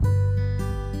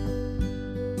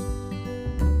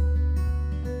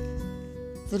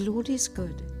The Lord is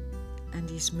good, and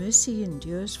His mercy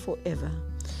endures forever.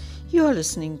 You are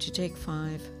listening to Take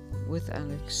 5 with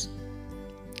Alex.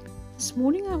 This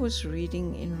morning I was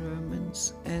reading in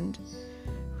Romans, and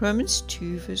Romans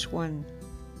 2 verse 1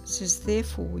 says,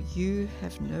 "Therefore you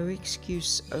have no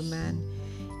excuse, O man,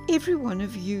 every one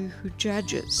of you who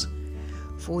judges,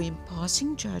 for in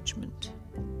passing judgment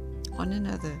on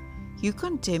another you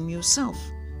condemn yourself,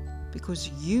 because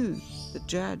you, the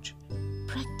judge,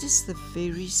 practice the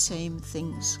very same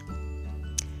things."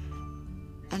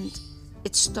 And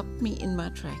it stopped me in my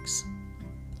tracks.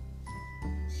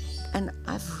 And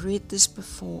I've read this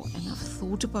before, and I've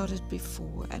thought about it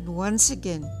before, and once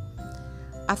again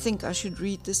I think I should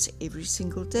read this every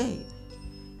single day,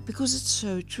 because it's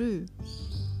so true.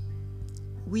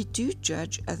 We do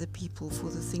judge other people for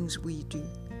the things we do,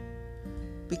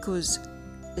 because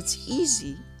it's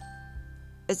easy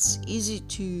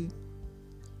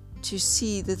to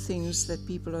see the things that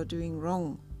people are doing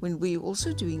wrong when we're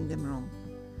also doing them wrong.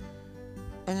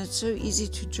 And it's so easy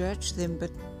to judge them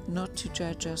but not to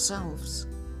judge ourselves.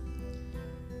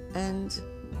 And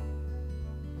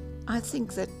I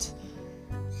think that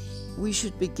we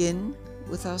should begin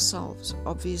with ourselves,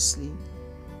 obviously.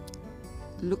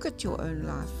 Look at your own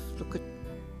life.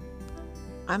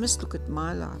 I must look at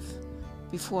my life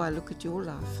before I look at your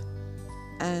life.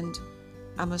 And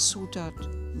I must sort out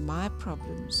my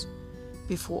problems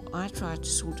before I try to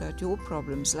sort out your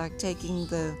problems, like taking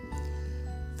the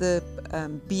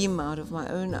beam out of my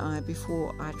own eye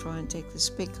before I try and take the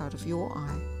speck out of your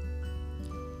eye.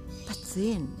 But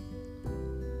then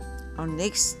our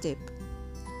next step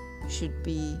should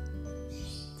be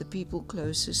the people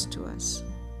closest to us.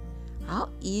 How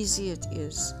easy it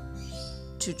is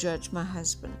to judge my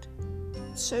husband.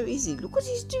 It's so easy. Look what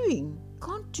he's doing.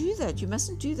 Can't do that. You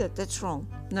mustn't do that. That's wrong.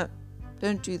 No,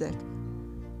 don't do that.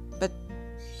 But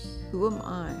who am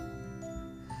I?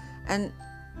 And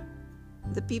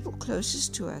the people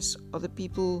closest to us are the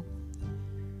people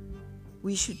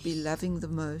we should be loving the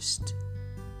most.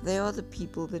 They are the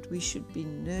people that we should be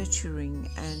nurturing,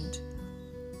 and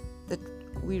that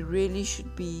we really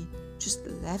should be just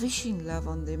lavishing love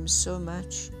on them so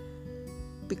much,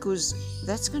 because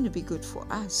that's going to be good for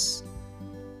us.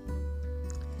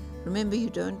 Remember, you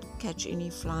don't catch any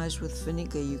flies with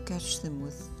vinegar, you catch them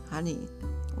with honey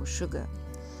or sugar.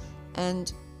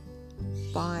 And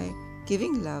by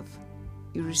giving love,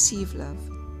 you receive love.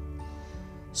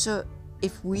 So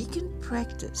if we can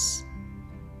practice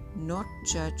not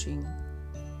judging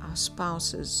our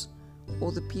spouses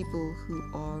or the people who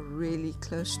are really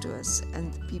close to us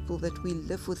and the people that we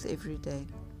live with every day,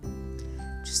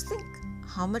 just think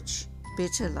how much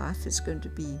better life is going to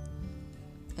be,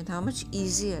 and how much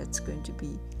easier it's going to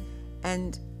be,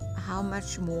 and how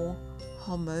much more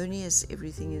harmonious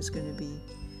everything is going to be.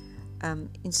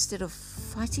 Instead of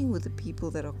fighting with the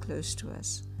people that are close to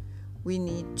us, we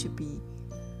need to be,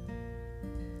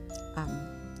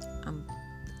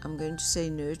 I'm going to say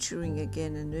nurturing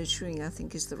again, and nurturing I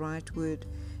think is the right word,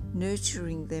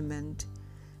 nurturing them and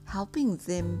helping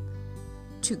them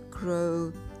to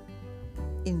grow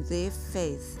in their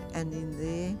faith and in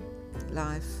their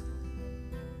life,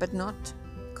 but not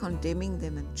condemning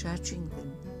them and judging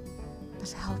them,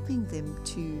 but helping them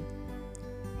to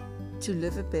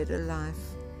live a better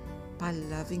life by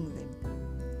loving them.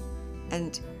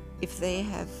 And if they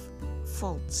have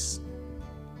faults,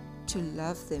 to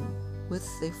love them with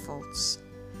their faults,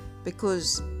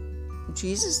 because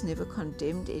Jesus never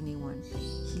condemned anyone.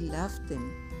 He loved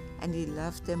them, and He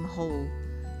loved them whole,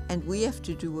 and we have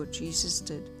to do what Jesus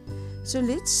did. So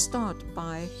let's start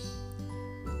by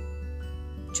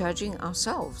judging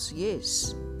ourselves,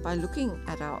 yes, by looking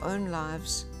at our own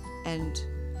lives and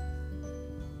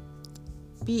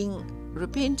being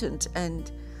repentant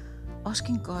and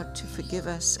asking God to forgive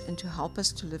us and to help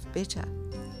us to live better.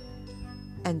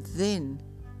 And then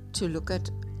to look at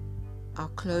our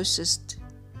closest,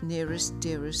 nearest,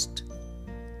 dearest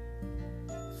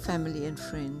family and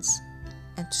friends,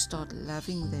 and to start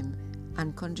loving them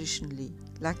unconditionally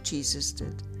like Jesus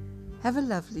did. Have a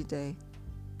lovely day.